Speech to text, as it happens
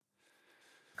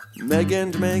Meg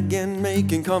and Megan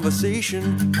making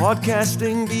conversation,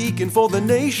 podcasting beacon for the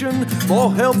nation.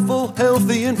 More helpful,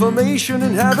 healthy information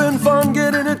and having fun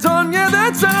getting it done. Yeah,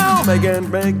 that's how. Meg and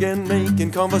Megan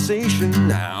making conversation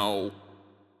now.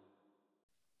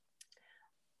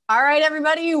 All right,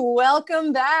 everybody,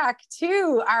 welcome back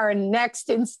to our next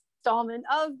installment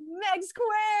of Meg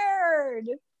Squared.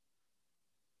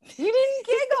 You didn't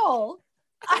giggle.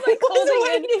 I was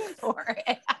waiting for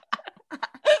it.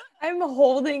 I'm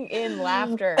holding in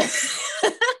laughter.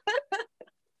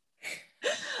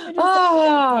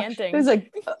 It was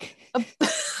like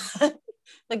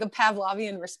like a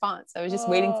Pavlovian response. I was just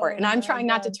waiting for it. And I'm trying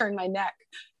not to turn my neck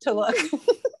to look.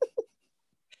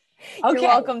 Okay. You're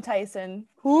welcome, Tyson.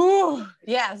 Ooh,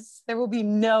 yes, there will be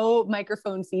no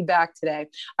microphone feedback today.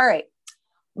 All right.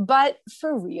 But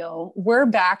for real, we're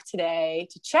back today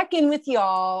to check in with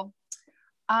y'all.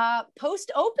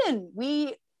 Post-open,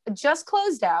 we just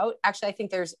closed out. Actually, I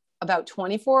think there's about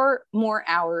 24 more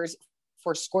hours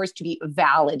for scores to be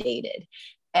validated.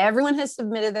 Everyone has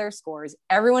submitted their scores.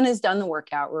 Everyone has done the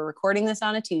workout. We're recording this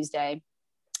on a Tuesday.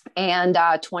 And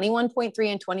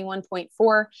 21.3 and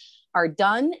 21.4 are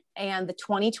done. And the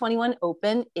 2021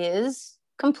 Open is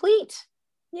complete.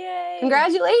 Yay.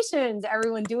 Congratulations,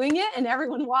 everyone doing it and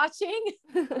everyone watching.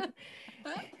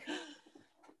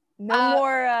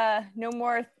 No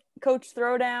more coach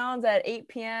throwdowns at 8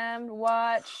 p.m. to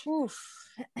watch.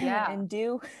 Yeah. and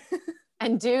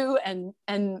do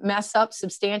and mess up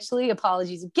substantially.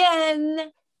 Apologies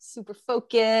again. Super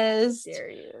focused. Dare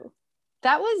you.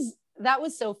 That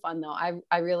was so fun though.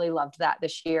 I really loved that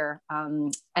this year.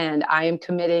 And I am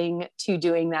committing to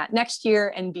doing that next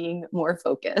year and being more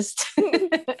focused.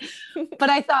 But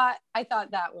I thought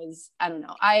that was, I don't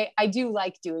know. I do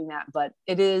like doing that, but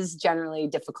it is generally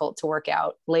difficult to work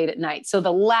out late at night. So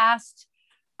the last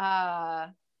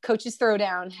Coaches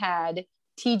Throwdown had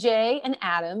TJ and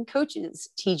Adam, coaches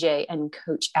TJ and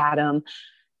Coach Adam,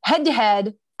 head to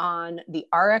head on the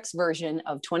RX version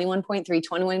of 21.3,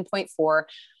 21.4.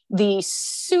 The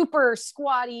super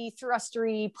squatty,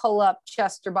 thrustery, pull-up,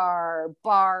 chest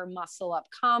bar muscle up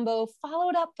combo,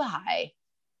 followed up by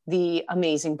the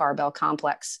amazing barbell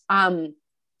complex. How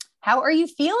are you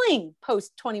feeling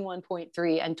post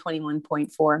 21.3 and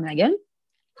 21.4, Megan?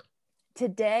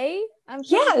 Today, I'm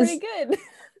feeling pretty good.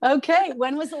 Okay.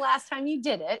 When was the last time you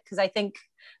did it? Because I think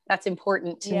that's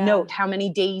important to note how many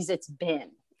days it's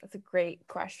been. That's a great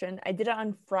question. I did it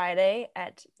on Friday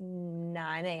at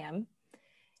 9 a.m.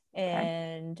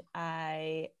 And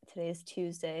today is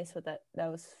Tuesday, so that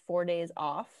was 4 days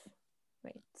off.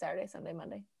 Wait, Saturday, Sunday,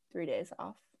 Monday, 3 days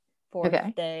off.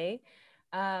 Fourth day.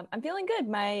 I'm feeling good.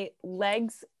 My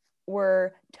legs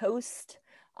were toast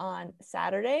on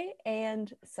Saturday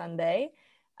and Sunday.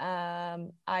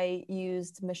 I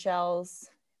used Michelle's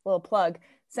little plug,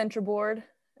 Centroboard.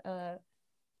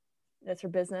 That's her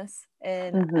business.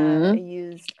 And I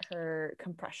used her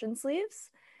compression sleeves.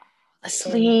 The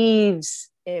sleeves.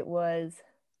 It was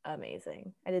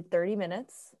amazing. I did 30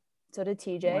 minutes. So did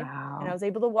TJ. Wow. And I was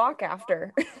able to walk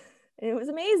after. It was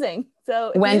amazing.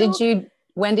 So when did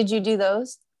you do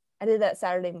those? I did that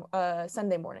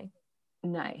Sunday morning.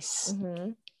 Nice.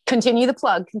 Mm-hmm. Continue the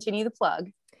plug.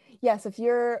 Yes. If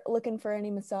you're looking for any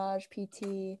massage,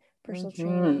 PT, personal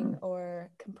training,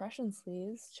 or compression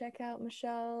sleeves, check out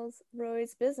Michelle's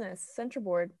Roy's business,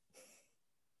 Centroboard.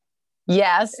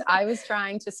 Yes, I was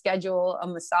trying to schedule a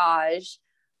massage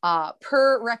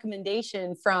per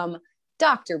recommendation from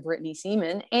Dr. Brittany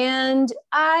Seaman, and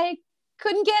I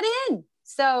couldn't get in.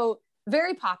 So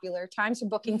very popular. Times are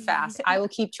booking fast. I will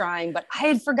keep trying, but I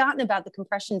had forgotten about the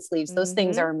compression sleeves. Those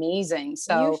things are amazing.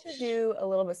 So you should do a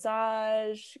little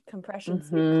massage compression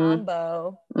sleeve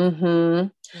combo.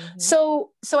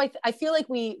 So I feel like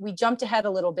we jumped ahead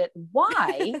a little bit.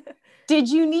 Why did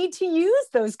you need to use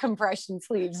those compression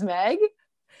sleeves, Meg?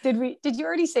 Did you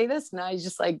already say this? And I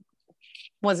just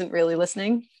wasn't really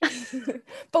listening.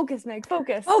 Focus, Meg,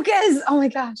 focus. Oh my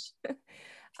gosh.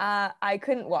 I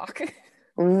couldn't walk.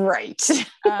 Right.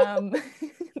 There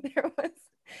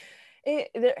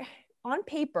on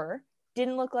paper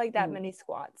didn't look like that many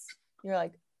squats. You're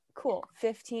like, cool,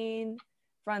 15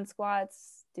 front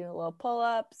squats, doing a little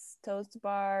pull-ups, toes to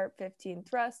bar, 15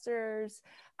 thrusters.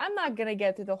 I'm not gonna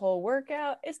get through the whole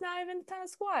workout. It's not even a ton of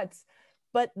squats,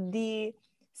 but the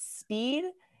speed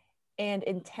and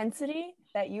intensity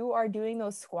that you are doing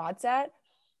those squats at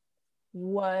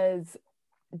was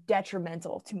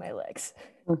detrimental to my legs.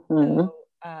 So,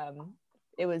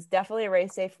 it was definitely a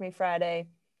race day for me Friday.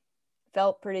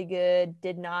 Felt pretty good.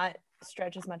 Did not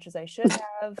stretch as much as I should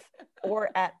have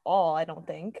or at all, I don't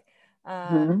think.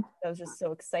 I was just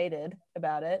so excited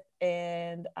about it.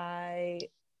 And I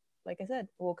like I said,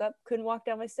 woke up, couldn't walk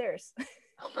down my stairs.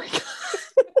 Oh my God.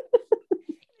 I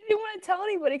didn't want to tell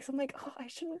anybody because I'm like, oh, I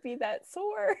shouldn't be that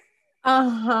sore.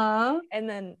 Uh-huh. And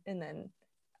then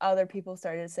other people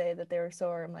started to say that they were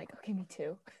sore. I'm like, okay, me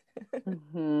too.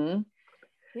 Mm-hmm.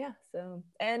 Yeah. So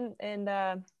and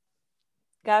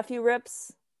got a few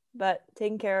rips, but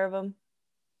taking care of them.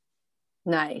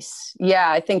 Nice.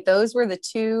 Yeah, I think those were the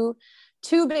two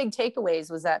big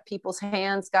takeaways, was that people's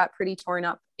hands got pretty torn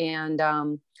up, and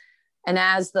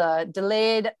as the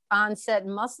delayed onset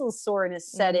muscle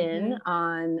soreness set in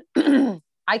on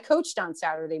I coached on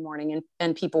Saturday morning,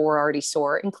 and people were already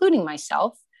sore, including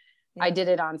myself. Yeah. I did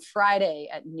it on Friday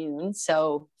at noon,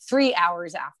 so 3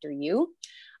 hours after you.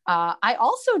 I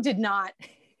also did not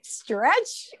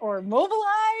stretch or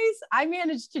mobilize. I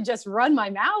managed to just run my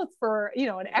mouth for,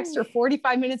 an extra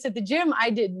 45 minutes at the gym.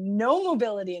 I did no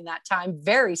mobility in that time.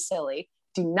 Very silly.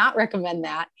 Do not recommend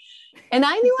that. And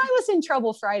I knew I was in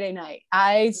trouble Friday night.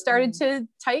 I started to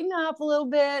tighten up a little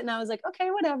bit, and I was like,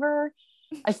 okay, whatever.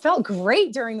 I felt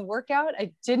great during the workout.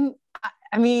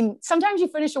 I mean, sometimes you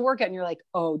finish a workout and you're like,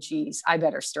 oh geez, I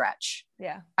better stretch.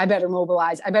 Yeah. I better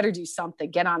mobilize. I better do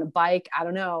something, get on a bike. I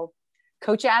don't know.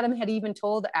 Coach Adam had even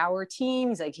told our team,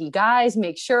 he's like, you guys,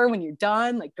 make sure when you're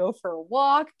done, like, go for a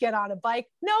walk, get on a bike.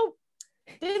 Nope,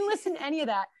 didn't listen to any of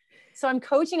that. So I'm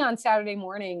coaching on Saturday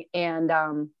morning, and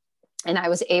I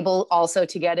was able also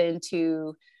to get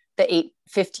into the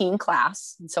 8:15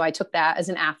 class. And so I took that as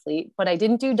an athlete, but I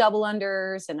didn't do double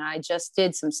unders, and I just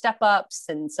did some step ups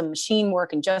and some machine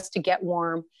work, and just to get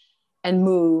warm and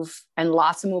move, and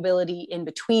lots of mobility in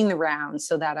between the rounds,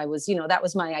 so that I was, that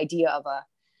was my idea of a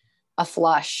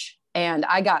flush. And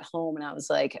I got home and I was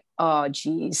like, oh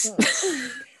geez,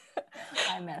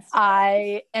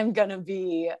 I am going to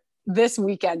be, this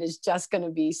weekend is just going to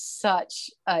be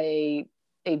such a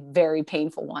very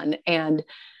painful one. And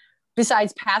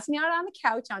besides passing out on the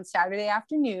couch on Saturday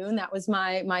afternoon, that was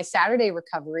my Saturday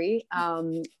recovery.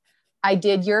 I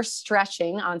did your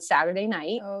stretching on Saturday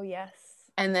night. Oh yes.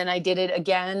 And then I did it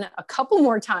again a couple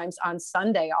more times on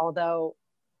Sunday, although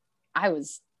I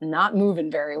was not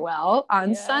moving very well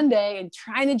on Sunday, and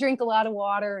trying to drink a lot of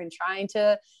water and trying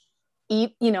to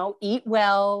eat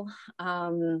well,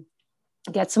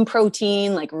 get some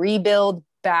protein, like rebuild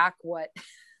back what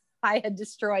I had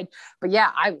destroyed. But yeah,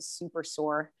 I was super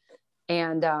sore.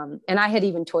 And I had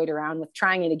even toyed around with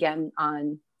trying it again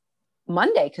on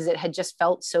Monday, because it had just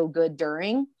felt so good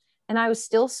during, and I was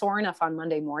still sore enough on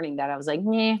Monday morning that I was like,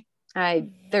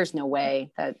 there's no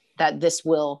way that this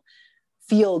will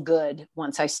feel good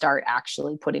once I start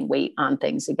actually putting weight on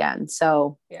things again.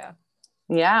 So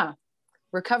yeah.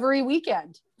 Recovery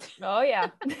weekend. Oh yeah.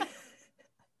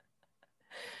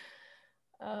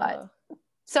 But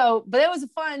it was a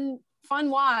fun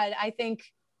WOD. I think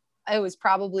it was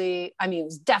it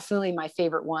was definitely my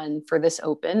favorite one for this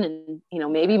Open, and,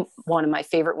 maybe one of my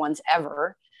favorite ones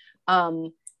ever.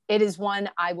 It is one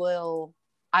I will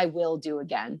do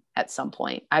again at some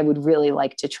point. I would really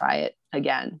like to try it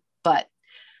again, but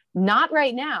not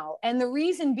right now. And the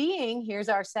reason being, here's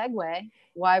our segue,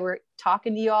 why we're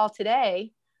talking to you all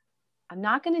today. I'm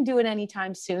not going to do it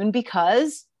anytime soon,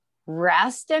 because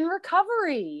rest and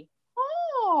recovery.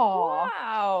 Oh,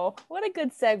 wow. What a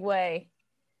good segue.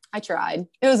 I tried.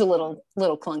 It was a little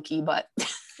clunky, but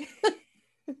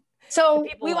so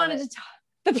we wanted to talk.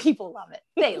 The people love it.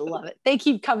 They love it. They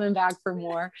keep coming back for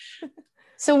more.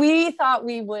 So we thought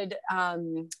we would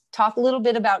talk a little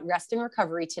bit about rest and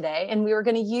recovery today, and we were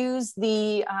going to use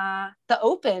the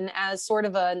Open as sort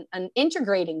of an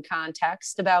integrating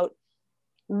context about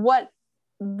what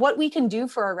we can do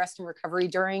for our rest and recovery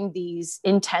during these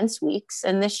intense weeks.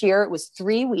 And this year it was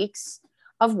 3 weeks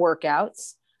of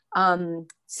workouts.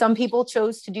 Some people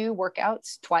chose to do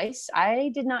workouts twice. I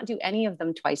did not do any of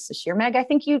them twice this year. Meg, I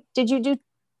think you do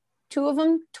 2 of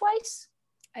them twice?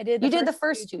 I did. You did the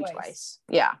first 2 twice.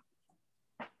 Yeah.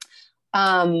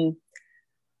 And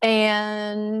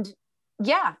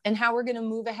how we're going to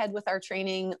move ahead with our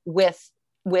training with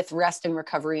rest and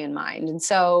recovery in mind. And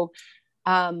so,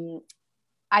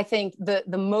 I think the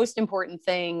most important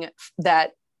thing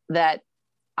that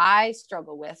I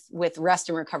struggle with rest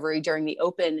and recovery during the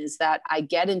Open is that I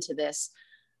get into this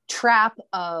trap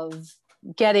of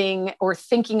getting or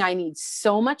thinking I need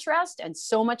so much rest and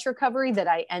so much recovery that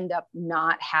I end up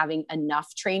not having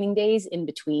enough training days in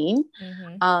between.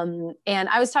 Mm-hmm. And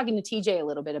I was talking to TJ a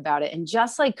little bit about it, and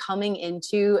just like coming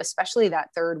into, especially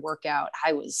that third workout,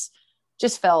 I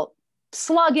just felt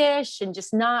sluggish and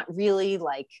just not really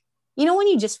like, when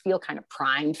you just feel kind of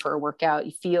primed for a workout,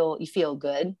 you feel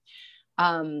good.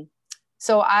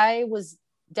 So I was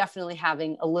definitely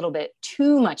having a little bit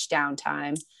too much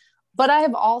downtime But I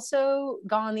have also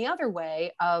gone the other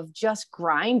way of just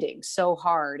grinding so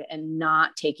hard and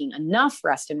not taking enough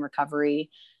rest and recovery.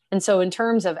 And so in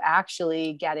terms of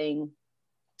actually getting,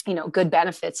 good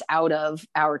benefits out of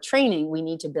our training, we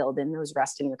need to build in those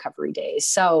rest and recovery days.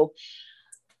 So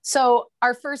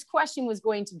our first question was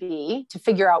going to be to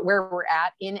figure out where we're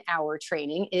at in our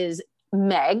training is,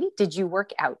 Meg, did you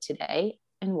work out today,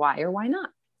 and why or why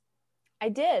not? I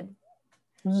did.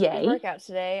 Yay. Workout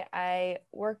today. I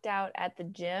worked out at the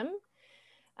gym.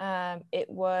 It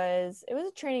was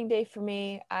a training day for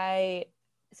me.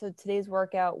 So today's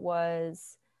workout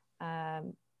was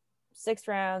 6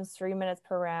 rounds, 3 minutes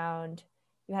per round.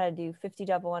 You had to do 50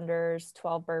 double unders,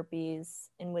 12 burpees,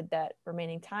 and with that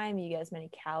remaining time, you get as many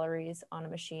calories on a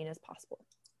machine as possible.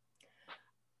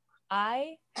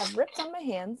 I have rips on my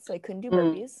hands, so I couldn't do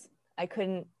burpees. I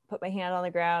couldn't put my hand on the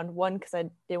ground, 1, because I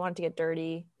didn't want it to get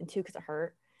dirty, and 2, because it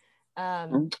hurt.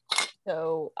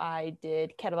 So I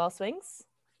did kettlebell swings,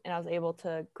 and I was able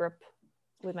to grip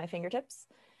with my fingertips.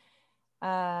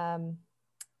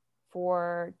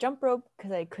 For jump rope,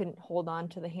 because I couldn't hold on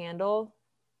to the handle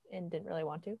and didn't really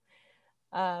want to.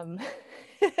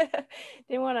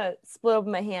 Didn't want to split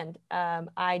open my hand.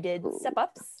 I did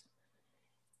step-ups,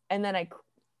 and then I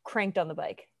cranked on the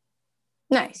bike.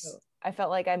 Nice. So I felt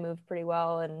like I moved pretty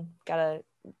well and got a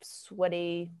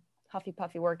sweaty, huffy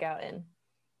puffy workout in.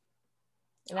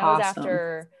 And that was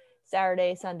after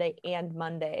Saturday, Sunday, and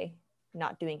Monday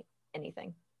not doing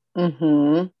anything.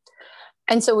 Mm-hmm.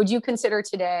 And so would you consider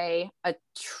today a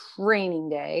training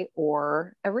day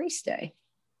or a race day?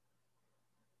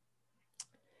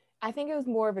 I think it was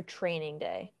more of a training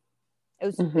day. It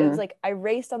was like I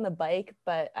raced on the bike,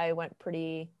 but I went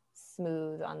pretty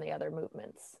smooth on the other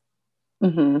movements.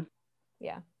 Mm-hmm.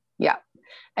 Yeah.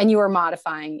 And you were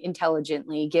modifying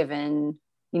intelligently given,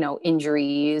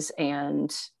 injuries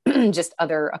and just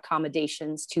other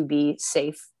accommodations to be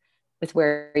safe with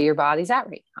where your body's at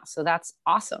right now. So that's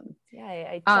awesome. Yeah.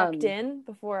 I checked in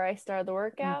before I started the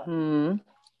workout and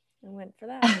went for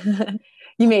that.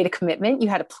 You made a commitment. You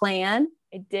had a plan.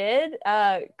 I did.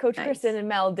 Coach nice. Kristen and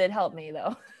Mel did help me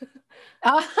though.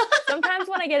 Sometimes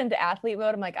when I get into athlete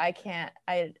mode, I'm like,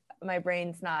 my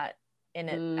brain's not in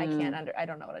it. I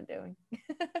don't know what I'm doing.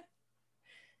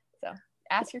 So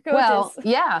ask your coaches. Well,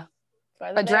 yeah.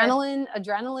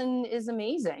 Adrenaline is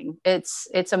amazing.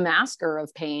 It's a masker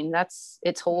of pain. That's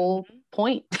its whole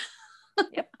point.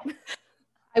 Yep.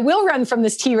 I will run from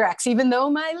this T-Rex, even though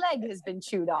my leg has been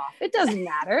chewed off. It doesn't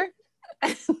matter.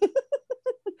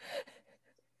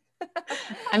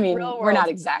 I mean, we're not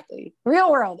exactly real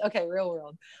world. Okay. Real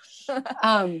world.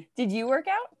 Did you work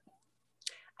out?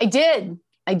 I did.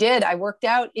 I worked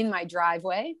out in my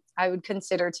driveway. I would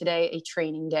consider today a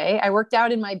training day. I worked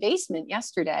out in my basement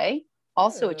yesterday,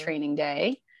 also a training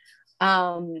day.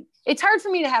 It's hard for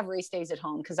me to have race days at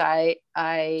home because I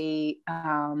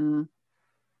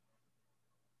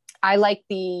like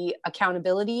the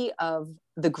accountability of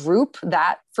the group.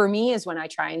 That for me is when I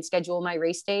try and schedule my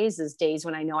race days, is days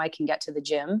when I know I can get to the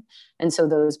gym. And so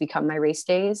those become my race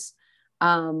days.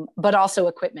 But also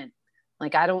equipment.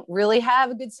 Like I don't really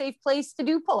have a good safe place to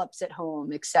do pull-ups at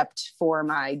home, except for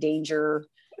my danger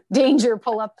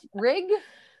pull-up rig.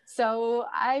 So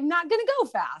I'm not going to go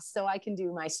fast. So I can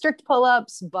do my strict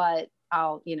pull-ups, but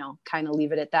I'll, kind of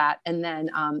leave it at that. And then,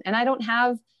 and I don't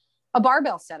have a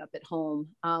barbell setup at home,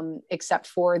 except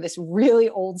for this really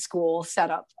old school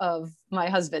setup of my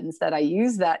husband's that I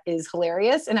use that is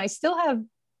hilarious. And I still have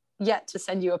yet to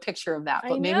send you a picture of that,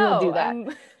 but maybe we'll do that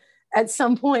at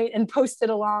some point and post it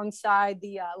alongside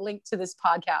the link to this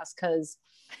podcast, because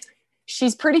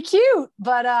she's pretty cute,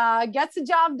 but gets the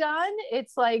job done.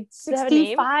 It's like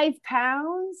 65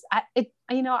 pounds.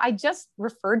 I just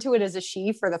referred to it as a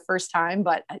she for the first time,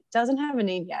 but it doesn't have a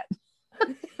name yet.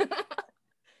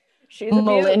 She's a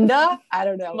Melinda. I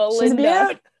don't know.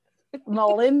 Melinda.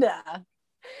 Melinda.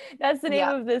 That's the name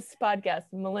of this podcast.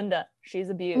 Melinda. She's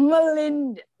a beaut.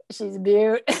 Melinda. She's a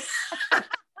beaut.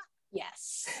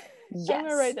 Yes. I'm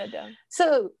gonna write that down.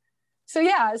 So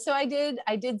I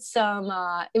did some,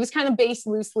 it was kind of based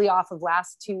loosely off of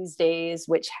last Tuesdays,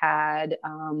 which had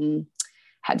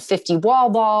 50 wall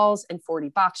balls and 40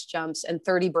 box jumps and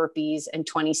 30 burpees and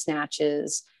 20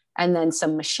 snatches, and then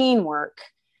some machine work.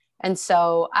 And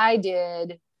so I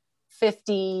did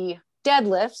 50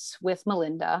 deadlifts with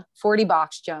Melinda, 40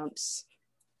 box jumps,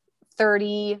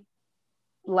 30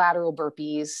 lateral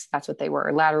burpees. That's what they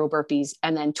were, lateral burpees,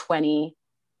 and then 20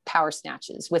 power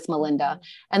snatches with Melinda.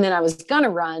 And then I was going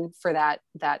to run for that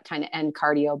kind of end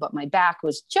cardio, but my back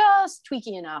was just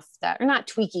tweaky enough or not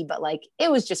tweaky, but like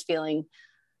it was just feeling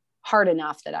hard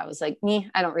enough that I was like,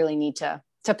 I don't really need to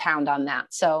to pound on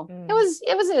that. So it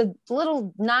was a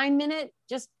little 9-minute,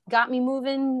 just got me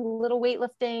moving, little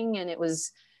weightlifting, and it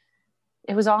was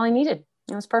all I needed.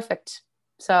 It was perfect.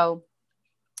 So,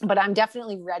 but I'm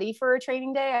definitely ready for a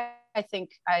training day. I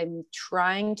think I'm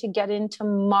trying to get in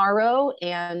tomorrow.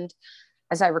 And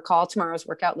as I recall, tomorrow's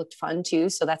workout looked fun too.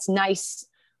 So that's nice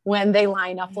when they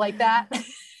line up like that.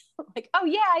 Like, oh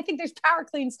yeah, I think there's power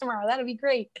cleans tomorrow. That'll be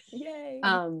great. Yay.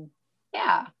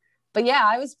 Yeah. But yeah,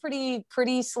 I was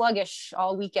pretty sluggish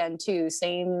all weekend too.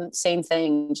 Same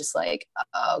thing. Just like,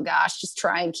 oh gosh, just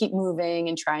try and keep moving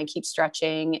and try and keep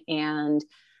stretching, and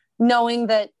knowing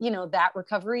that, that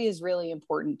recovery is really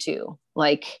important too.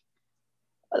 Like,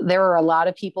 there were a lot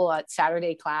of people at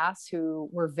Saturday class who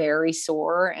were very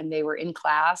sore and they were in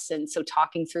class. And so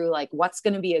talking through like, what's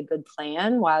going to be a good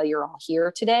plan while you're all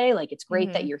here today? Like, it's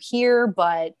great that you're here,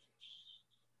 but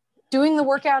doing the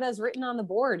workout as written on the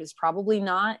board is probably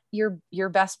not your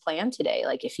best plan today.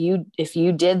 Like, if you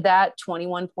did that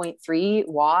 21.3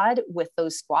 WOD with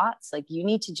those squats, like, you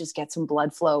need to just get some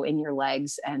blood flow in your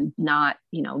legs and not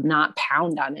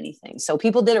pound on anything. So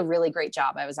people did a really great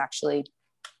job. I was actually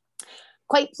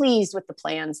quite pleased with the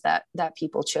plans that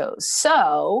people chose.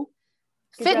 So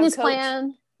Good fitness job, coach.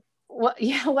 plan. Well,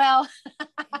 yeah, well,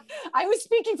 I was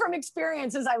speaking from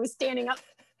experience as I was standing up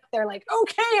there like,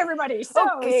 okay, everybody. So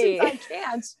Okay. since I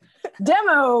can't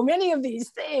demo many of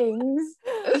these things.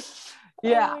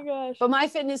 Yeah. Oh my gosh. But my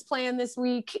fitness plan this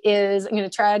week is I'm going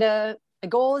to the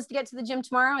goal is to get to the gym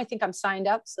tomorrow. I think I'm signed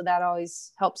up, so that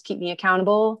always helps keep me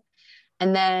accountable.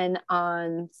 And then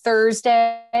on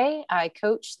Thursday, I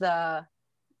coach the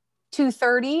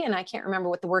 2:30, and I can't remember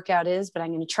what the workout is, but I'm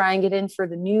going to try and get in for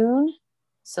the noon.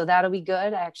 So that'll be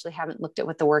good. I actually haven't looked at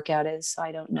what the workout is, so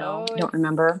I don't know. I don't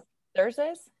remember.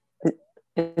 Thursdays?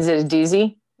 Is it a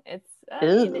doozy? It's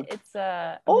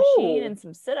a machine and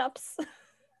some sit-ups.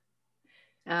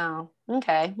 Oh,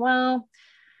 okay. Well,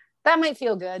 that might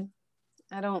feel good.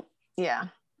 We'll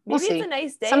Maybe see. It's a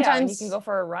nice day Sometimes out and you can go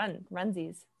for a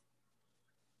runsies.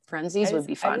 Frenzies would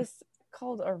be fun. I just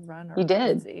called a run or You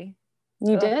did. frenzy.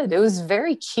 You did. It was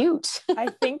very cute. I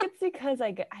think it's because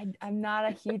I'm not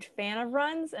a huge fan of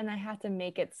runs, and I have to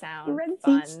make it sound Runsies.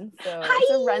 fun. So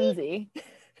it's a runsie.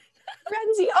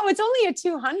 Frenzy. Oh, it's only a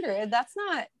 200. That's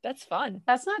fun.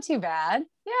 not too bad.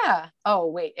 Yeah. Oh,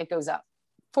 wait, it goes up.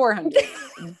 400.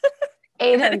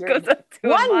 800. It goes up to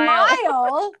 1 a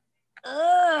mile.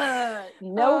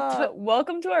 Nope.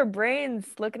 Welcome to our brains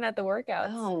looking at the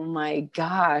workouts. Oh my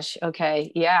gosh.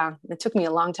 Okay. Yeah. It took me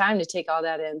a long time to take all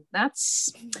that in.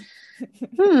 That's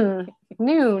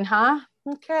noon, huh?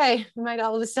 Okay. We might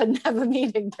all of a sudden have a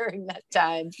meeting during that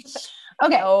time.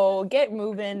 Okay. Oh, get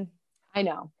moving. I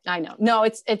know. No,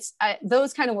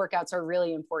 those kind of workouts are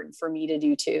really important for me to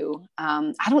do too.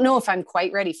 I don't know if I'm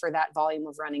quite ready for that volume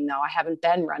of running though. I haven't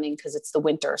been running because it's the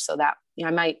winter. So that,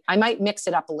 I might mix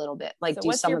it up a little bit, like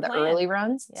do some of the early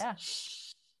runs. Yeah.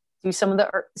 Do some of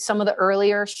the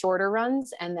earlier shorter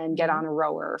runs and then get on a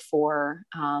rower for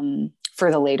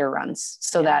the later runs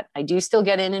so that I do still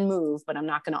get in and move, but I'm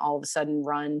not going to all of a sudden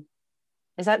run.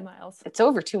 Is that 2 miles? It's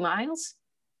over 2 miles.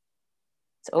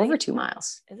 It's over 2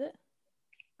 miles. Is it?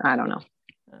 I don't know.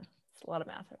 It's a lot of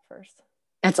math at first.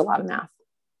 It's a lot of math,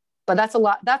 but that's a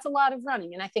lot of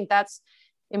running. And I think that's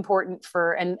important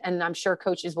and I'm sure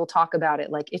coaches will talk about it.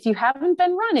 Like, if you haven't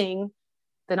been running,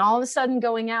 then all of a sudden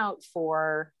going out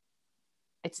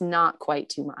it's not quite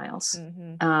 2 miles.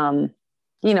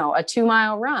 A 2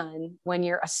 mile run when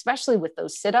you're, especially with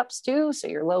those sit-ups too. So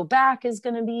your low back is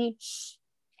going to be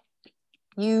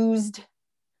used,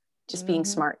 just being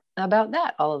smart about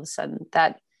that. All of a sudden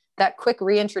that quick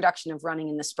reintroduction of running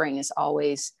in the spring is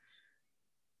always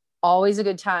a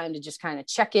good time to just kind of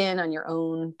check in on your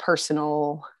own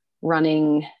personal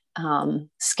running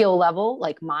skill level.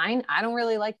 Like mine, I don't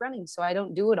really like running, so I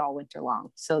don't do it all winter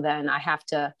long. So then I have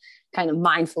to kind of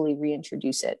mindfully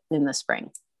reintroduce it in the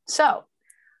spring. So,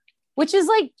 which is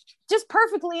like just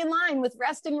perfectly in line with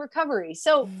rest and recovery.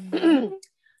 So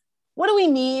what do we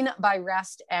mean by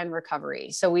rest and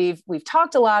recovery? So we've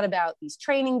talked a lot about these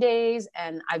training days,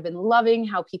 and I've been loving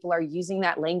how people are using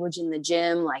that language in the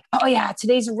gym. Like, oh yeah,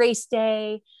 today's a race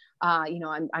day.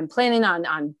 I'm planning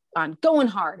on going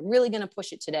hard. I'm really going to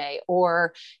push it today.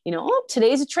 Or,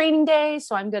 today's a training day,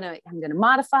 so I'm going to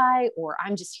modify, or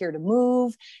I'm just here to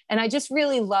move. And I just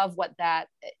really love what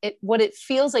it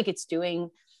feels like it's doing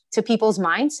to people's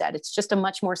mindset. It's just a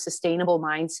much more sustainable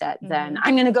mindset than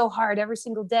I'm going to go hard every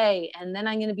single day, and then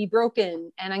I'm going to be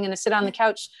broken, and I'm going to sit on the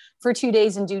couch for 2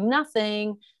 days and do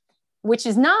nothing, which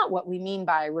is not what we mean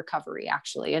by recovery,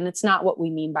 actually. And it's not what we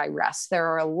mean by rest. There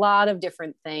are a lot of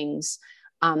different things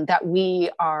that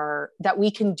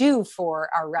we can do for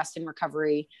our rest and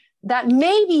recovery that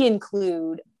maybe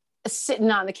include sitting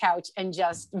on the couch and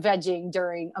just vegging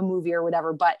during a movie or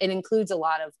whatever, but it includes a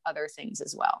lot of other things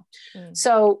as well.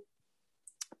 So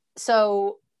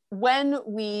when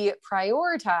we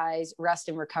prioritize rest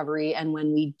and recovery, and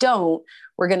when we don't,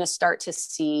 we're going to start to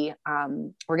see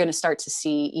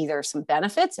either some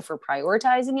benefits if we're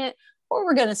prioritizing it, or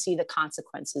we're going to see the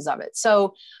consequences of it.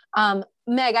 So,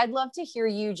 Meg, I'd love to hear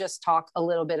you just talk a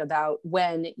little bit about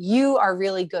when you are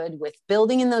really good with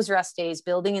building in those rest days,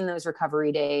 building in those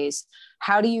recovery days.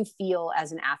 How do you feel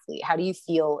as an athlete? How do you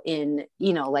feel in,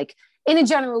 like in a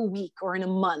general week or in a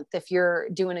month, if you're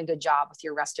doing a good job with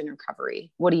your rest and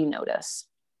recovery? What do you notice?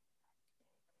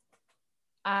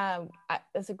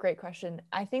 That's a great question.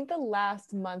 I think the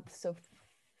last month,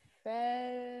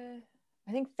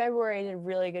 I think February I did a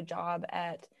really good job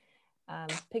at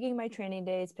picking my training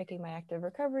days, picking my active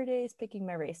recovery days, picking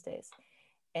my race days.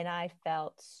 And I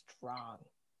felt strong.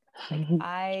 Like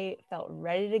I felt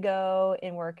ready to go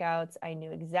in workouts. I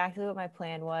knew exactly what my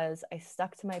plan was. I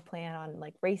stuck to my plan on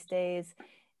like race days,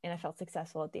 and I felt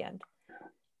successful at the end.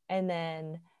 And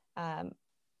then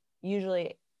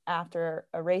usually after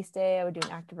a race day, I would do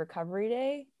an active recovery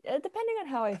day. Depending on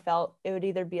how I felt, it would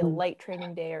either be a light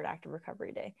training day or an active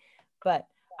recovery day. But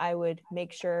I would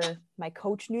make sure my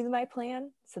coach knew my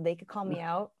plan so they could call me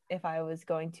out if I was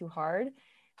going too hard,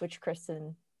 which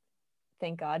Kristen,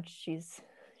 thank God, she is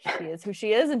who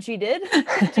she is, and she did.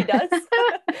 She does.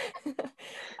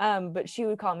 But she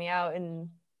would call me out and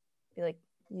be like,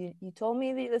 you told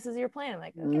me that this is your plan. I'm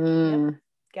like, okay, yep,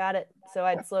 got it. So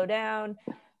I'd slow down.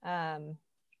 And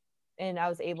I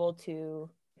was able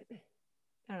to,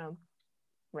 I don't know,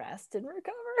 rest and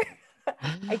recover.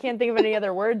 I can't think of any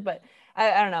other word, but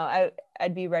I don't know.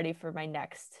 I'd be ready for my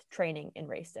next training and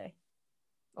race day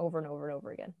over and over and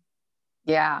over again.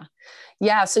 Yeah.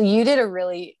 Yeah. So you did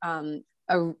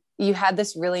you had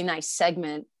this really nice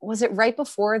segment. Was it right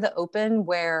before the Open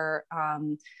where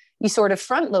you sort of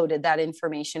front loaded that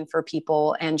information for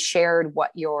people and shared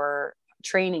what your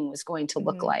training was going to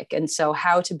look like? And so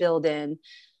how to build in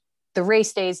the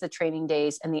race days, the training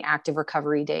days, and the active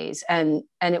recovery days. And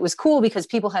it was cool because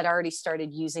people had already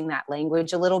started using that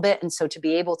language a little bit. And so to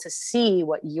be able to see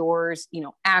what yours,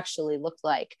 actually looked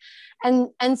like.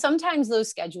 And sometimes those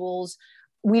schedules,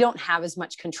 we don't have as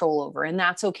much control over, and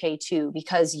that's okay too,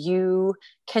 because you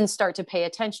can start to pay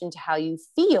attention to how you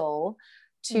feel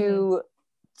to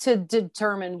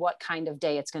determine what kind of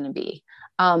day it's going to be.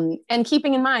 And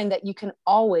keeping in mind that you can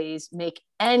always make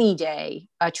any day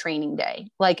a training day.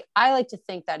 Like I like to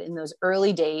think that in those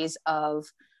early days of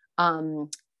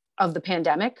the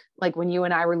pandemic, like when you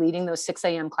and I were leading those 6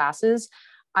 a.m. classes,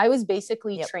 I was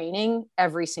basically training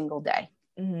every single day.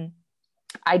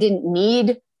 I didn't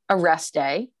need a rest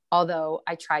day, although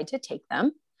I tried to take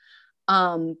them.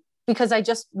 Because I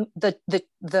just,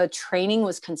 the training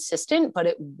was consistent, but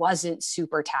it wasn't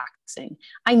super taxing.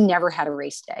 I never had a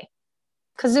race day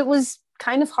because it was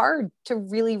kind of hard to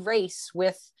really race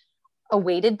with a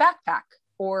weighted backpack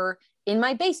or in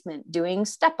my basement doing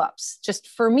step ups. Just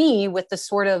for me, with the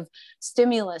sort of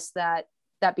stimulus that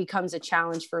becomes a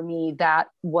challenge for me, but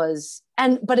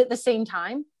at the same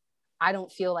time, I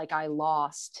don't feel like I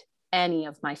lost any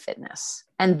of my fitness.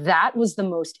 And that was the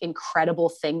most incredible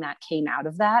thing that came out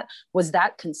of that, was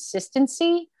that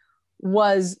consistency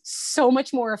was so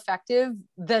much more effective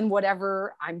than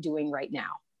whatever I'm doing right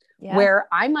now, where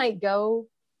I might go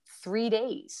 3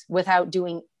 days without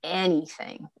doing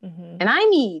anything. And I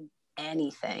mean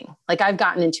anything. Like I've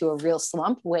gotten into a real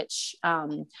slump, which,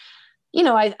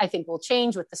 I think will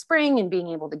change with the spring and being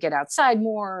able to get outside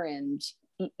more and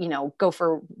go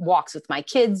for walks with my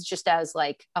kids just as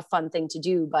like a fun thing to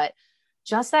do. But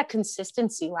just that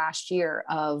consistency last year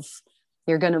of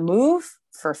you're going to move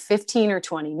for 15 or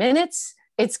 20 minutes.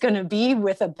 It's going to be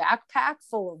with a backpack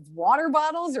full of water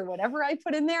bottles or whatever I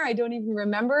put in there. I don't even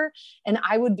remember. And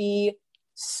I would be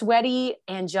sweaty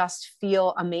and just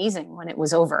feel amazing when it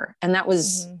was over. And that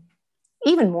was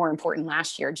even more important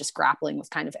last year, just grappling with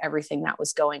kind of everything that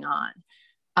was going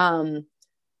on.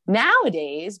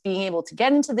 Nowadays, being able to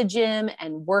get into the gym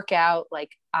and work out,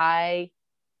 like I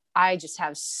just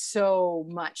have so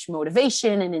much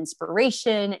motivation and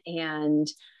inspiration and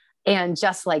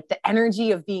just like the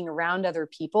energy of being around other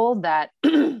people that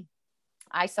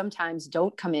I sometimes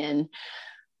don't come in,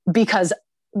 because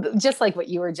just like what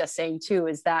you were just saying too,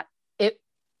 is that it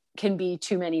can be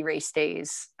too many race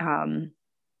days,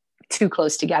 too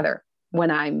close together when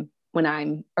I'm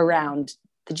around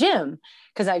the gym,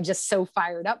 because I'm just so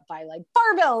fired up by like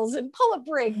barbells and pull-up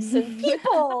rigs and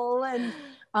people and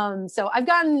So I've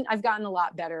gotten a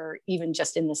lot better, even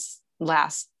just in this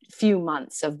last few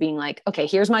months, of being like, okay,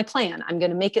 here's my plan. I'm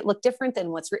going to make it look different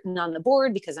than what's written on the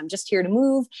board, because I'm just here to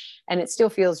move, and it still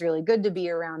feels really good to be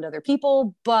around other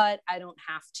people, but I don't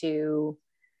have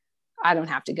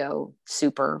to go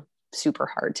super, super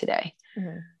hard today.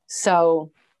 Mm-hmm.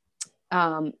 So,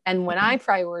 and when I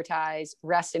prioritize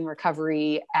rest and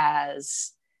recovery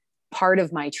as part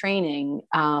of my training,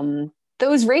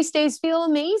 those race days feel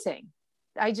amazing.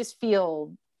 I just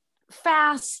feel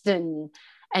fast and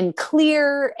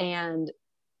clear. And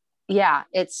yeah,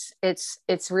 it's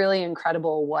really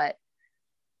incredible what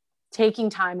taking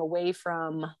time away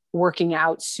from working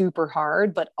out super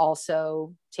hard, but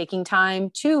also taking time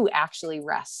to actually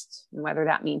rest, whether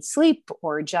that means sleep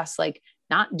or just like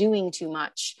not doing too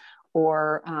much,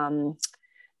 or,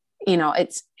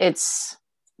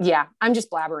 yeah, I'm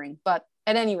just blabbering, but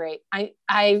at any rate,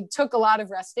 I took a lot of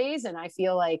rest days, and I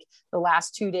feel like the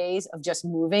last 2 days of just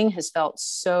moving has felt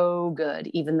so good,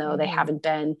 even though they haven't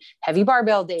been heavy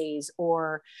barbell days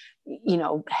or,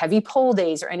 heavy pull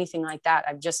days or anything like that.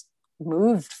 I've just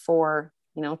moved for,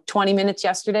 20 minutes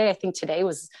yesterday. I think today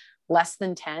was less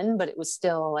than 10, but it was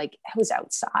still like, I was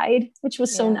outside, which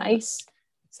was so nice.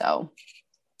 So,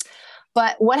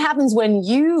 but what happens when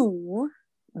you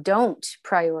don't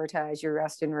prioritize your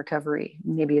rest and recovery?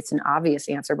 Maybe it's an obvious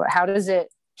answer, but how does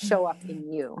it show up in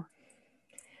you?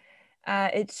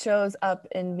 It shows up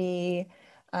in me,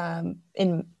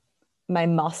 in my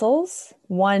muscles.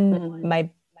 One, my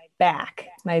back.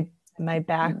 My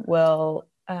back will.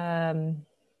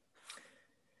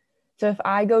 So if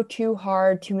I go too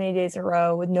hard, too many days in a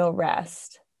row with no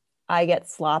rest, I get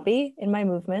sloppy in my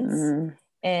movements,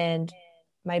 and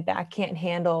my back can't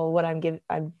handle what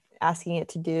I'm asking it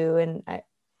to do, and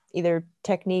either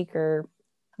technique or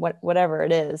whatever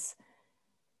it is.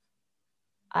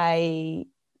 My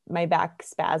back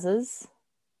spazzes,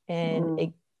 and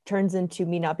it turns into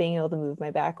me not being able to move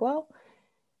my back well,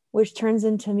 which turns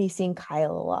into me seeing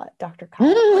Kyle a lot, Dr.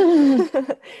 Kyle.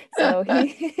 So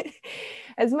he,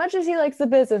 as much as he likes the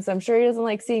business, I'm sure he doesn't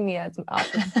like seeing me as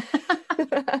often.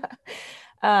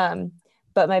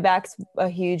 But my back's a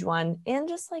huge one. And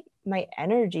just like my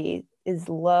energy is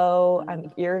low.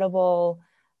 I'm irritable.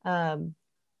 And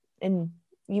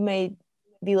you may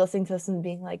be listening to this and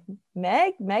being like,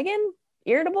 Megan,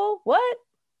 irritable? What?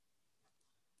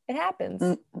 It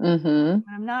happens. When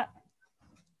I'm not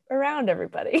around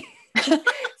everybody.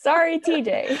 Sorry,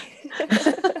 TJ.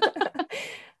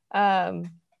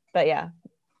 But yeah,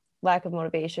 lack of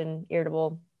motivation,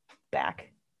 irritable,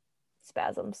 back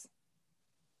spasms.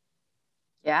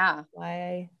 Yeah. Why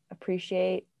I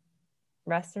appreciate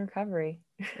rest and recovery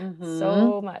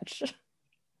so much.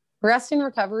 Rest and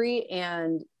recovery,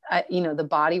 and the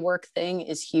body work thing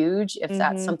is huge. If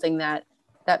that's something that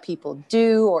people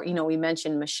do, or, we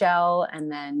mentioned Michelle,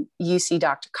 and then you see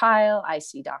Dr. Kyle, I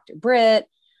see Dr. Britt,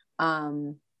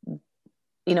 and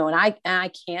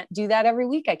I can't do that every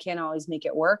week. I can't always make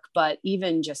it work, but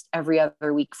even just every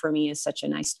other week for me is such a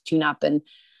nice tune-up. And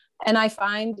I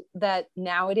find that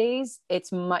nowadays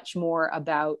it's much more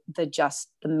about the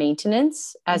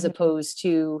maintenance, as opposed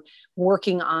to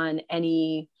working on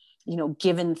any,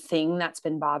 given thing that's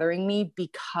been bothering me,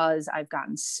 because I've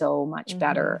gotten so much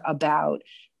better about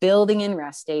building in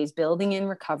rest days, building in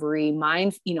recovery,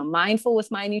 mindful with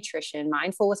my nutrition,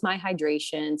 mindful with my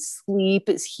hydration. Sleep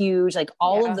is huge. Like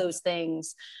all of those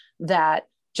things that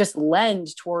just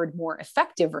lend toward more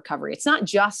effective recovery. It's not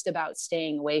just about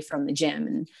staying away from the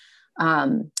gym.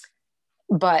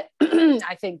 But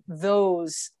I think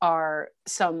those are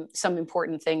some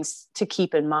important things to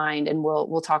keep in mind. And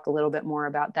we'll talk a little bit more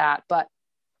about that. But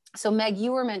so Meg,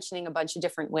 you were mentioning a bunch of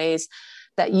different ways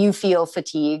that you feel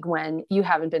fatigue when you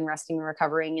haven't been resting and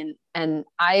recovering. And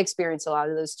I experience a lot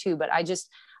of those too, but I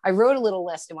wrote a little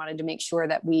list and wanted to make sure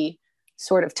that we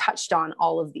sort of touched on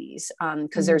all of these.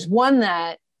 Cause there's one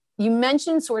that you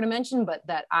sort of mentioned, but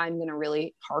that I'm going to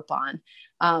really harp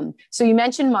on. So you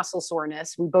mentioned muscle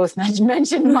soreness. We both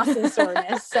mentioned muscle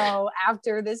soreness. So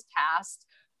after this past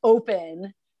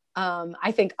open,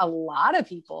 I think a lot of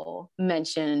people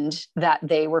mentioned that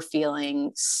they were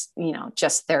feeling,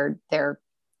 just their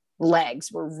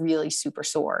legs were really super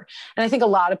sore. And I think a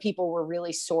lot of people were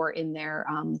really sore in their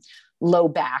low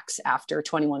backs after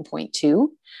 21.2.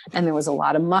 And there was a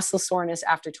lot of muscle soreness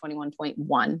after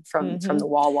 21.1 from the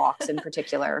wall walks in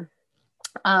particular.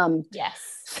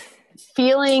 Yes.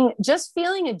 Feeling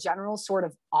a general sort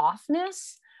of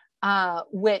offness,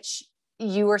 which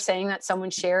you were saying that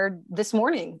someone shared this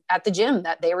morning at the gym,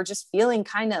 that they were just feeling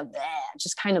kind of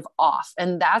off.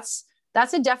 And that's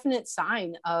a definite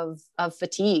sign of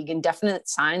fatigue, and definite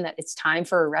sign that it's time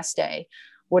for a rest day.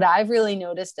 what I've really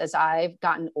noticed as I've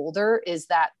gotten older is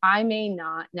that I may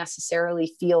not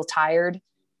necessarily feel tired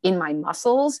in my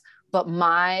muscles, but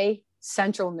my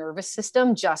central nervous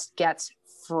system just gets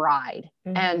fried.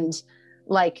 And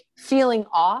like feeling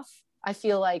off, I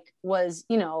feel like was,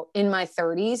 you know, in my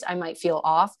 30s, I might feel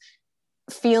off.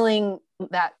 Feeling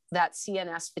that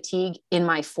CNS fatigue in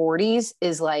my 40s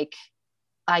is like,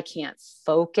 I can't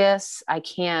focus. I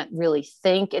can't really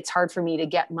think. It's hard for me to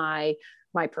get my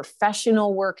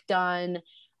professional work done.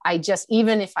 I just,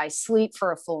 even if I sleep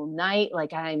for a full night,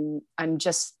 like I'm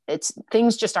just,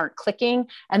 things just aren't clicking.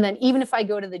 And then even if I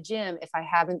go to the gym, if I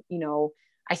haven't, you know,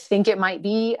 I think it might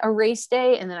be a race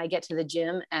day, and then I get to the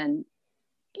gym, and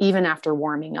even after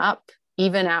warming up,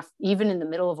 even in the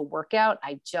middle of a workout,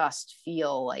 I just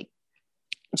feel like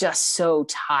just so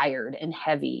tired and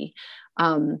heavy.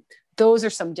 Those are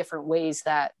some different ways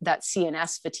that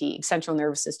CNS fatigue, central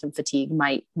nervous system fatigue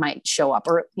might show up,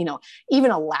 or, you know,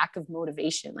 even a lack of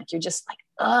motivation. Like you're just like,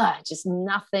 just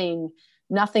nothing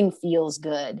feels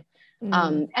good.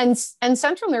 And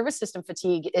central nervous system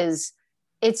fatigue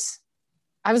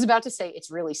I was about to say it's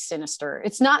really sinister.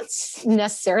 It's not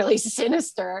necessarily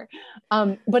sinister,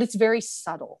 but it's very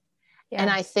subtle. Yeah. And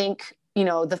I think, you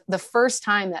know, the first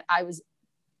time that I was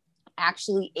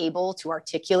actually able to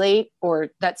articulate, or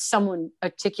that someone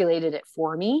articulated it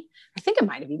for me, I think it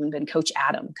might have even been Coach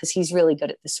Adam, because he's really good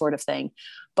at this sort of thing,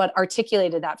 but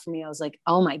articulated that for me. I was like,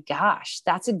 oh my gosh,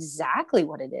 that's exactly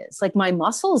what it is. Like my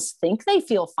muscles think they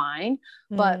feel fine,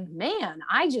 but man,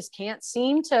 I just can't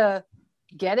seem to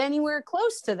get anywhere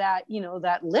close to that, you know,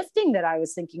 that lifting that I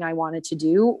was thinking I wanted to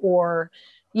do, or,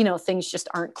 you know, things just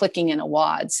aren't clicking in a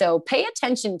WOD. So pay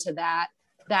attention to that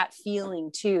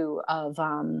feeling too of,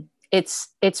 it's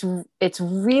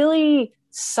really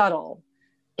subtle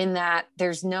in that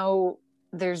it's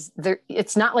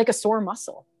not like a sore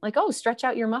muscle, like, oh, stretch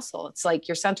out your muscle. It's like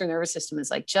your central nervous system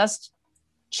is like, just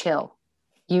chill.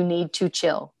 You need to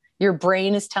chill. Your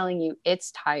brain is telling you it's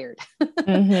tired.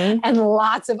 And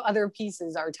lots of other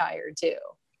pieces are tired too.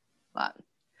 But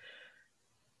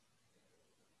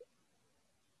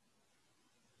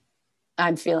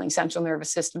I'm feeling central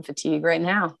nervous system fatigue right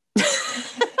now.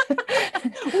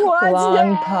 What's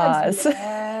long that? pause.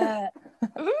 Yeah.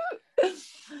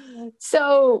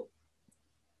 So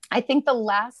I think the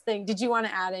last thing, did you want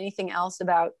to add anything else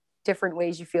about different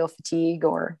ways you feel fatigue,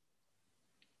 or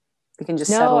we can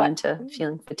just settle into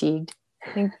feeling fatigued?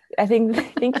 I think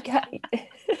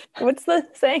what's the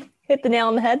saying? Hit the nail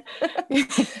on the head. You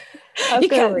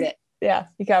covered it. Yeah,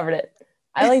 you covered it.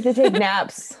 I like to take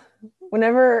naps.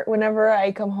 Whenever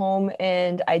I come home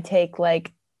and I take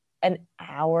like an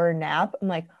hour nap, I'm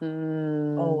like,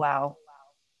 oh wow,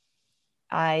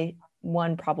 I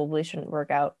probably shouldn't work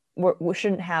out. We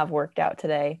shouldn't have worked out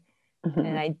today,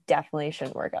 and I definitely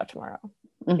shouldn't work out tomorrow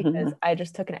because I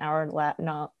just took an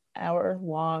hour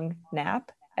long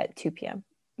nap at 2 p.m.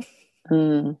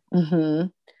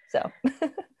 So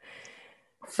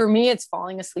for me, it's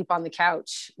falling asleep on the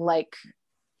couch like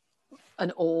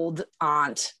an old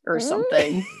aunt or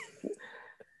something.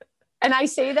 And I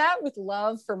say that with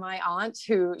love for my aunt,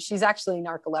 who she's actually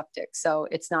narcoleptic. So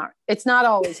it's not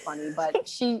always funny, but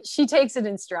she takes it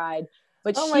in stride.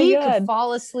 But she could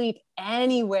fall asleep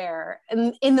anywhere,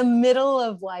 and in the middle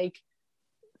of like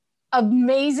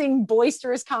amazing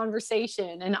boisterous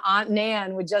conversation, and Aunt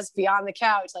Nan would just be on the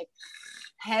couch, like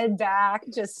head back,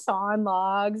 just sawing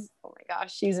logs. Oh my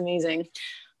gosh, she's amazing.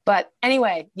 But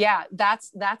anyway, yeah,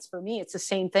 that's for me. It's the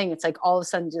same thing. It's like all of a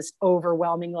sudden just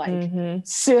overwhelming, like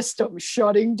system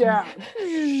shutting down.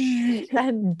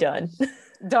 I'm done.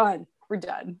 Done. We're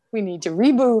done. We need to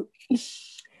reboot.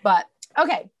 But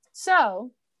okay,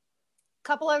 so a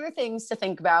couple other things to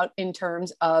think about in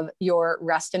terms of your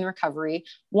rest and recovery.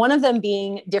 One of them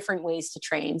being different ways to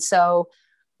train. So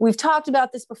we've talked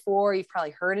about this before. You've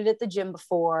probably heard it at the gym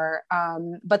before,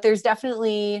 but there's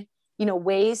definitely, you know,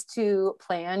 ways to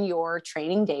plan your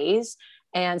training days.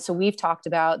 And so we've talked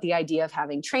about the idea of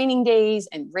having training days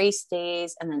and race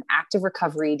days and then active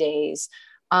recovery days.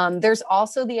 There's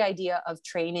also the idea of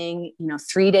training, you know,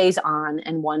 3 days on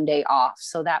and 1 day off.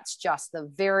 So that's just the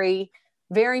very,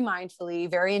 very mindfully,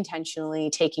 very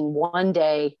intentionally taking 1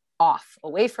 day off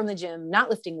away from the gym, not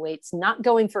lifting weights, not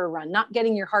going for a run, not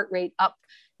getting your heart rate up,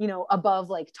 you know, above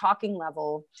like talking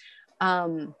level.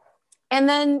 And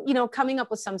then, you know, coming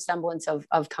up with some semblance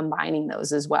of combining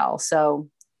those as well. So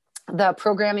the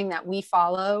programming that we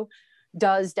follow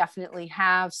does definitely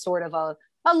have sort of a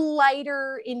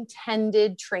lighter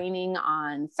intended training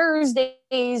on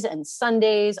Thursdays and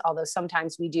Sundays, although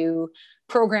sometimes we do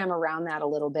program around that a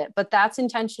little bit, but that's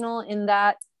intentional in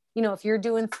that, you know, if you're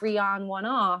doing 3 on 1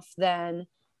 off, then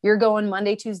you're going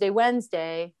Monday, Tuesday,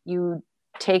 Wednesday, you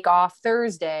take off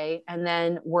Thursday and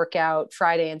then work out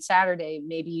Friday and Saturday.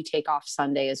 Maybe you take off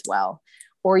Sunday as well,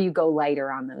 or you go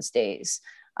lighter on those days.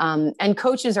 And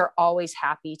coaches are always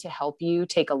happy to help you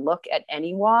take a look at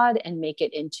any WOD and make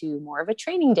it into more of a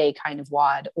training day kind of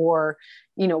WOD, or,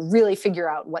 really figure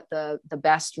out what the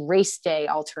best race day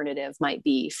alternative might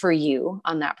be for you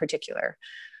on that particular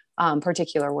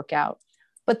workout.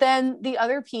 But then the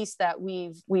other piece that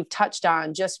we've touched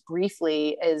on just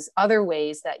briefly is other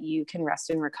ways that you can rest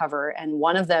and recover. And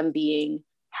one of them being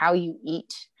how you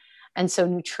eat. And so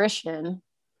nutrition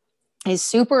is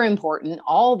super important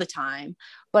all the time.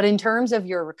 But in terms of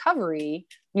your recovery,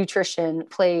 nutrition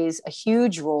plays a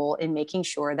huge role in making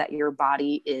sure that your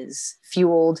body is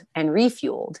fueled and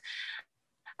refueled.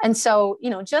 And so,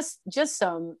 just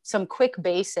some quick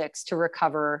basics to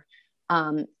recover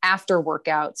after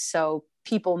workouts. So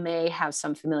people may have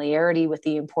some familiarity with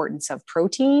the importance of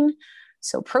protein.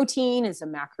 So protein is a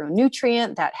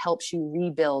macronutrient that helps you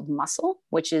rebuild muscle,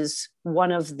 which is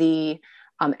one of the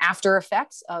after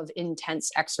effects of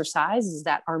intense exercise, is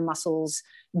that our muscles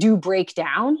do break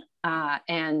down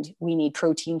and we need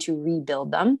protein to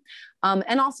rebuild them.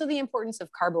 And also the importance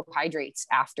of carbohydrates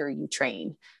after you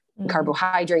train. Mm-hmm.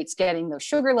 Carbohydrates getting those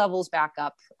sugar levels back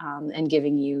up and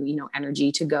giving you,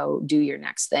 energy to go do your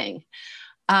next thing.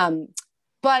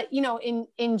 But,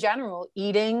 in general,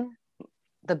 eating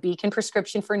the Beacon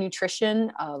prescription for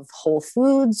nutrition of whole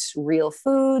foods, real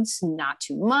foods, not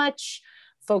too much,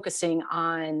 focusing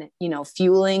on,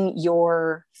 fueling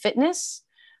your fitness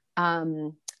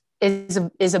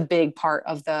is a big part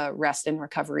of the rest and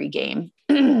recovery game.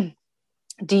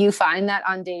 Do you find that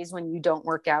on days when you don't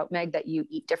work out, Meg, that you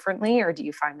eat differently, or do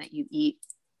you find that you eat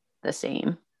the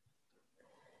same?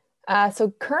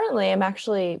 So currently I'm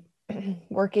actually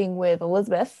working with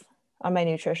Elizabeth on my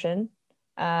nutrition,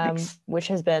 which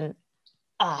has been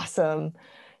awesome.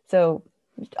 So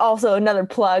also another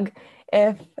plug,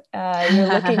 if you're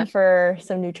looking for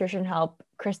some nutrition help,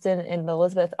 Kristen and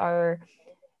Elizabeth are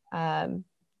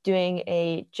doing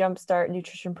a Jumpstart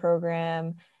nutrition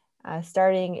program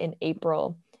starting in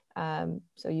April.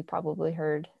 So you probably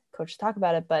heard Coach talk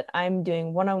about it, but I'm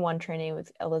doing one-on-one training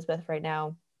with Elizabeth right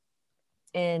now.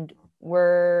 And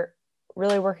we're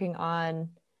really working on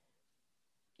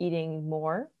eating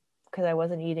more because I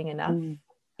wasn't eating enough.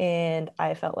 And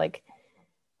I felt like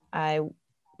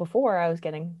before I was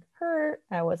getting hurt,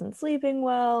 I wasn't sleeping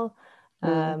well,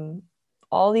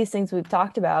 all these things we've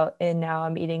talked about. And now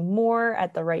I'm eating more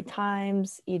at the right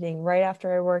times, eating right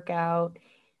after I work out,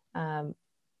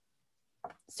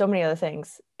 so many other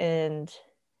things. And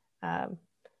I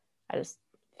just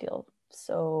feel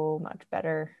so much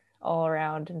better all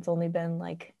around. And it's only been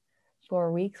like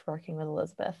 4 weeks working with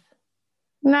Elizabeth.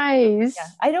 Nice. Yeah.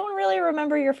 I don't really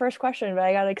remember your first question, but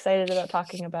I got excited about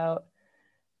talking about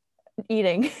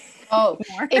eating. Oh,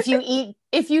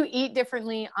 if you eat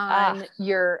differently on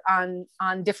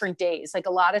on different days, like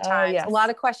a lot of times, yes. A lot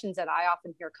of questions that I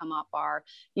often hear come up are,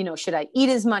 should I eat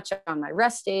as much on my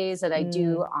rest days that I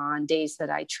do on days that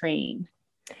I train?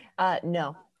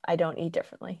 No, I don't eat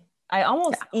differently. I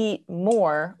almost eat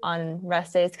more on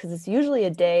rest days because it's usually a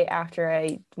day after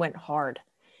I went hard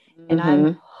and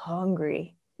I'm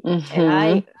hungry and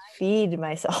I feed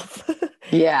myself.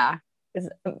 Yeah.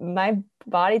 My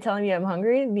body telling me I'm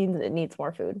hungry means it needs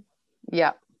more food.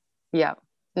 Yep.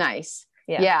 Nice.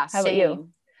 Yeah. How about you?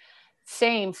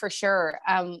 Same for sure.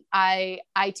 I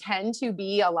tend to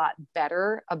be a lot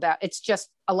better about, it's just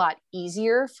a lot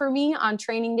easier for me on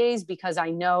training days because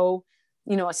I know,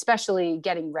 especially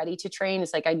getting ready to train,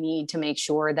 it's like I need to make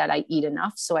sure that I eat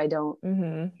enough so I don't,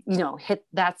 hit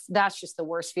that's just the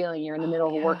worst feeling. You're in the middle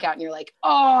of a workout and you're like,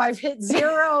 oh, I've hit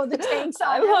zero. The tank's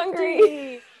I'm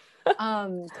hungry.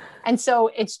 And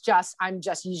so I'm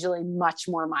just usually much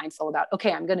more mindful about,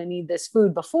 okay, I'm going to need this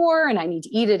food before and I need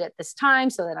to eat it at this time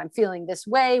so that I'm feeling this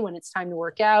way when it's time to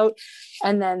work out.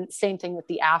 And then same thing with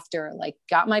the after, like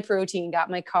got my protein, got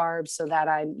my carbs so that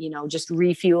I'm, just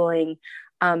refueling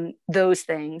those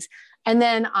things. And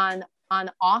then on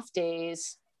off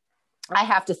days, I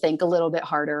have to think a little bit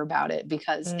harder about it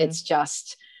because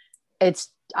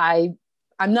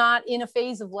I'm not in a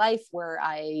phase of life where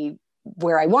I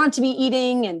want to be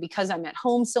eating. And because I'm at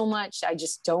home so much,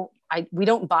 we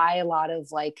don't buy a lot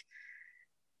of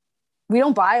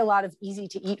easy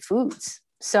to eat foods.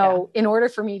 So in order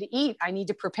for me to eat, I need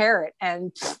to prepare it,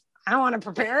 and I don't want to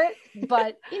prepare it,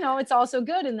 but it's also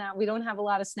good in that we don't have a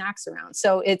lot of snacks around.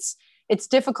 So it's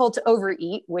difficult to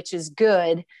overeat, which is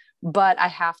good, but I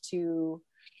have to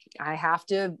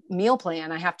meal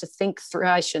plan. I have to think through,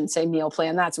 I shouldn't say meal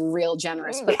plan. That's real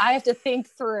generous, but I have to think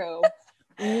through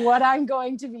what I'm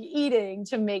going to be eating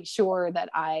to make sure that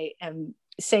I am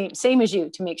same as you,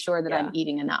 to make sure that I'm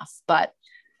eating enough. But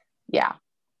yeah.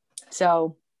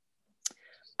 So,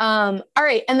 all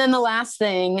right. And then the last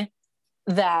thing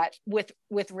that with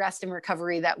rest and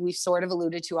recovery that we've sort of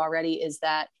alluded to already is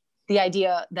that the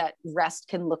idea that rest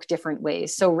can look different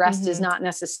ways. So rest is not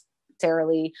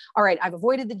necessarily, all right, I've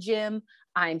avoided the gym,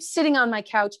 I'm sitting on my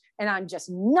couch and I'm just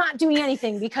not doing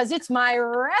anything because it's my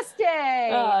rest day.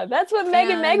 That's what Meg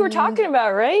and Meg were talking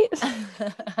about, right?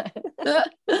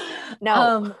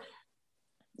 No,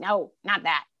 not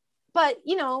that. But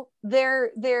you know,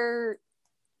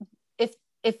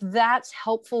 if that's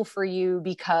helpful for you,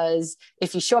 because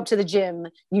if you show up to the gym,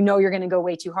 you know, you're going to go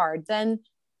way too hard, then,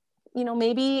 you know,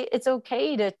 maybe it's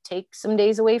okay to take some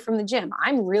days away from the gym.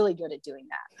 I'm really good at doing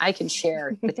that. I can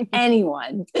share with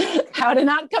anyone how to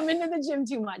not come into the gym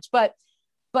too much, but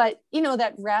you know,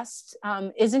 that rest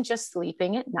isn't just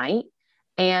sleeping at night,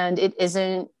 and it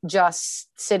isn't just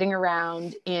sitting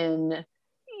around in,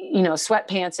 you know,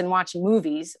 sweatpants and watching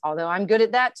movies, although I'm good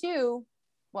at that too.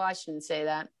 Well, I shouldn't say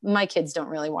that. My kids don't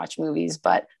really watch movies,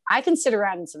 but I can sit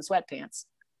around in some sweatpants.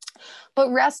 But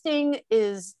resting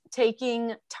is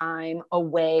taking time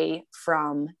away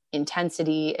from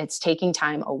intensity. It's taking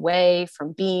time away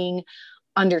from being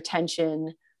under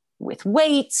tension with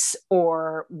weights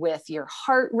or with your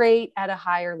heart rate at a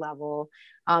higher level,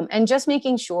 and just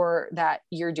making sure that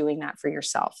you're doing that for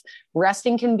yourself.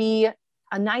 Resting can be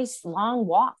a nice long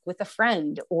walk with a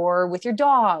friend or with your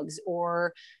dogs,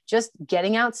 or just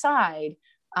getting outside.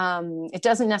 It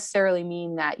doesn't necessarily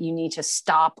mean that you need to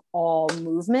stop all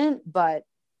movement, but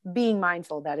being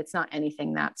mindful that it's not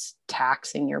anything that's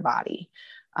taxing your body.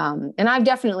 And I've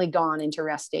definitely gone into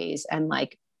rest days and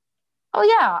like, oh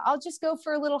yeah, I'll just go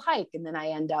for a little hike. And then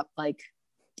I end up like,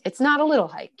 it's not a little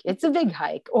hike, it's a big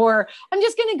hike. Or I'm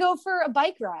just going to go for a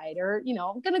bike ride, or, you know,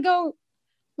 I'm going to go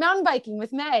mountain biking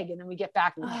with Meg. And then we get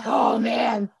back and we're like, oh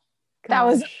man, that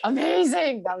was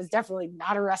amazing. That was definitely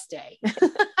not a rest day.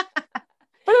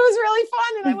 But it was really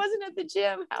fun, and I wasn't at the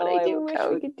gym. How'd I do, wish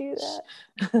Coach? we could do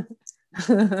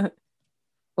that.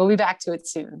 We'll be back to it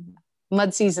soon.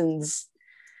 Mud season's,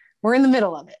 we're in the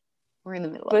middle of it.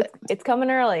 But it's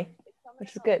coming early, which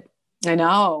is good. I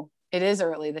know it is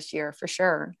early this year for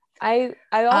sure. I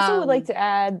also would like to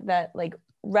add that like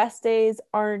rest days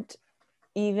aren't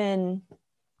even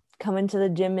coming to the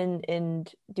gym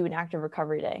and do an active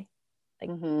recovery day.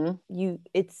 Like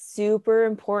it's super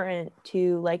important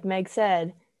to, like Meg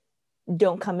said,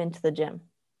 don't come into the gym.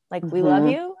 Like we love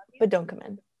you, but don't come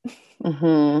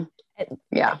in.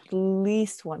 At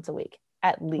least once a week,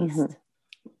 at least.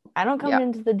 I don't come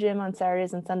into the gym on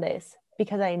Saturdays and Sundays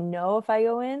because I know if I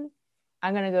go in,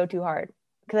 I'm going to go too hard,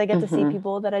 because I get to see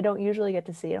people that I don't usually get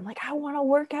to see. I'm like, I want to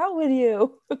work out with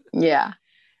you. Yeah.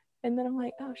 And then I'm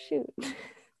like, oh shoot.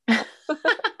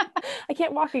 I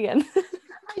can't walk again.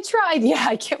 I tried. Yeah,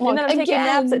 I can't walk again. And then I'm taking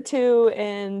naps at 2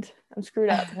 and I'm screwed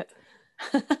up.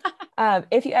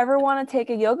 If you ever want to take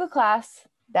a yoga class,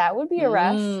 that would be a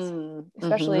rest,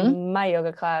 especially my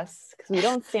yoga class, because we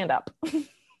don't stand up.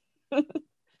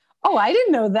 Oh, I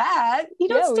didn't know that. You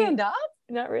don't stand up?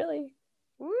 Not really.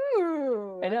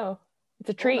 Ooh. I know.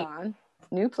 It's a treat. Hold on.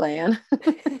 New plan.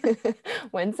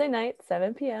 Wednesday night,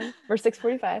 7 p.m. or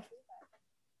 6:45.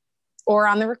 Or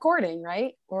on the recording,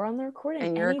 right? Or on the recording.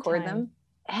 And you record them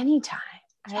anytime.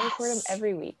 I record them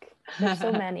every week. There's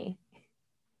so many.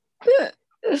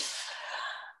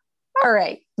 All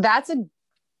right. That's a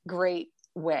great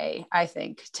way, I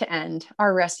think, to end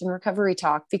our rest and recovery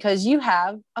talk, because you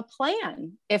have a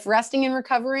plan. If resting and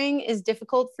recovering is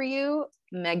difficult for you,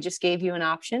 Meg just gave you an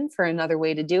option for another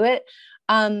way to do it.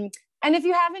 And if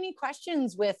you have any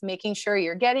questions with making sure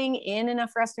you're getting in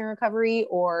enough rest and recovery,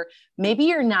 or maybe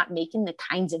you're not making the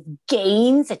kinds of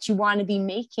gains that you want to be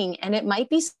making, and it might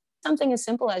be something as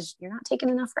simple as you're not taking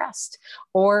enough rest,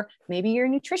 or maybe your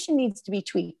nutrition needs to be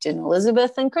tweaked, and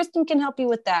Elizabeth and Kristen can help you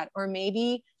with that. Or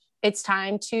maybe it's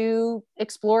time to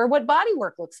explore what body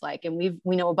work looks like, and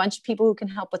we know a bunch of people who can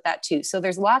help with that too. So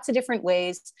there's lots of different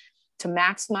ways to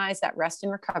maximize that rest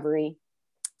and recovery,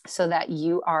 so that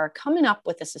you are coming up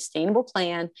with a sustainable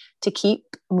plan to keep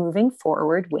moving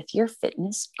forward with your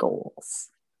fitness goals.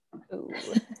 Ooh,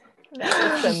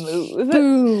 that was a move.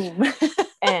 Boom.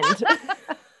 And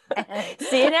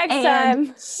see you next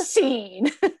time.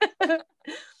 Scene.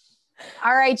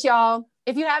 All right, y'all.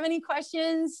 If you have any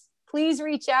questions, please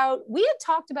reach out. We had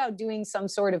talked about doing some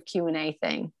sort of Q&A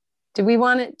thing. Do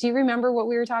you remember what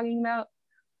we were talking about?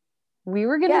 We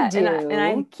were gonna do, and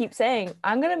I keep saying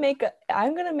I'm gonna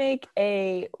make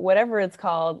a whatever it's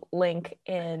called link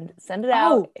and send it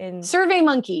out in Survey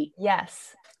Monkey.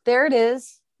 Yes, there it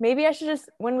is. Maybe I should just,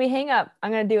 when we hang up,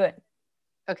 I'm going to do it.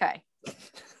 Okay.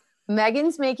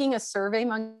 Megan's making a Survey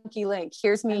Monkey link.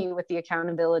 Here's me with the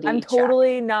accountability. I'm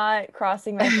totally not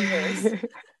crossing my fingers.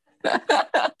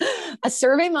 A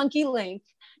Survey Monkey link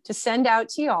to send out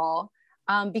to y'all,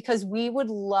 because we would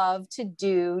love to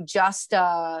do just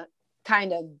a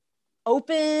kind of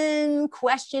open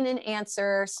question and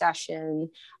answer session,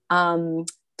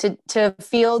 to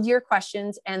field your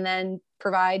questions and then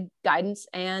provide guidance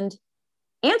and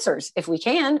answers if we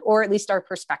can, or at least our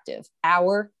perspective,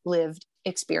 our lived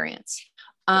experience.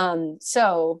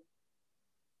 So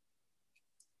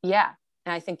yeah,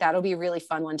 and I think that'll be a really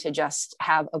fun one to just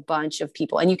have a bunch of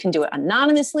people, and you can do it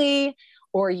anonymously,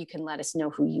 or you can let us know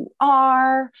who you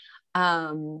are.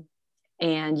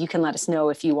 And you can let us know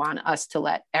if you want us to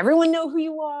let everyone know who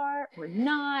you are or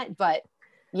not. But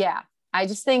yeah, I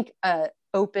just think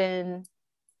open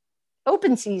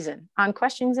season on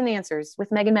questions and answers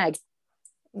with Meg and Meg.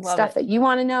 Love Stuff it. that you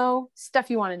want to know, stuff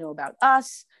you want to know about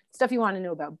us, stuff you want to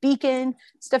know about Beacon,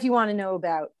 stuff you want to know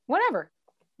about whatever.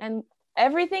 And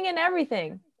Everything and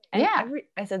everything. And yeah.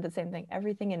 I said the same thing.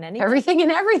 Everything and anything. Everything and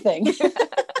everything. There's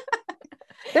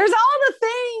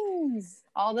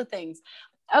all the things.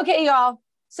 Okay, y'all.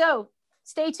 So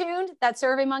stay tuned. That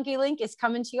Survey Monkey link is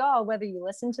coming to y'all, whether you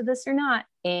listen to this or not.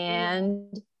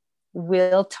 And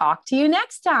we'll talk to you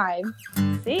next time.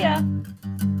 See ya.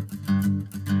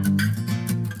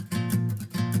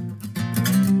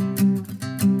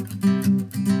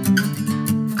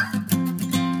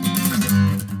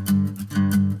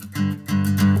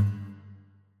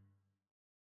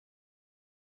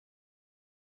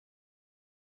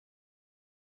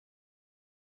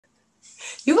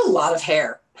 You have a lot of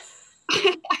hair.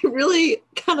 I really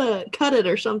kind of cut it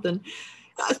or something.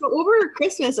 So over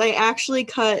Christmas, I actually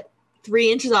cut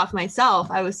 3 inches off myself.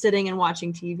 I was sitting and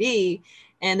watching TV,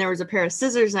 and there was a pair of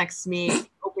scissors next to me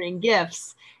opening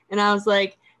gifts. And I was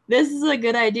like, this is a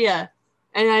good idea.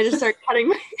 And I just started cutting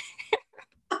my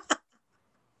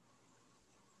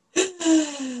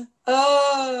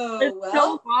Oh, It's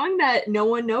so long that no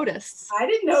one noticed. I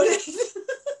didn't notice.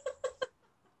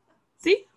 See?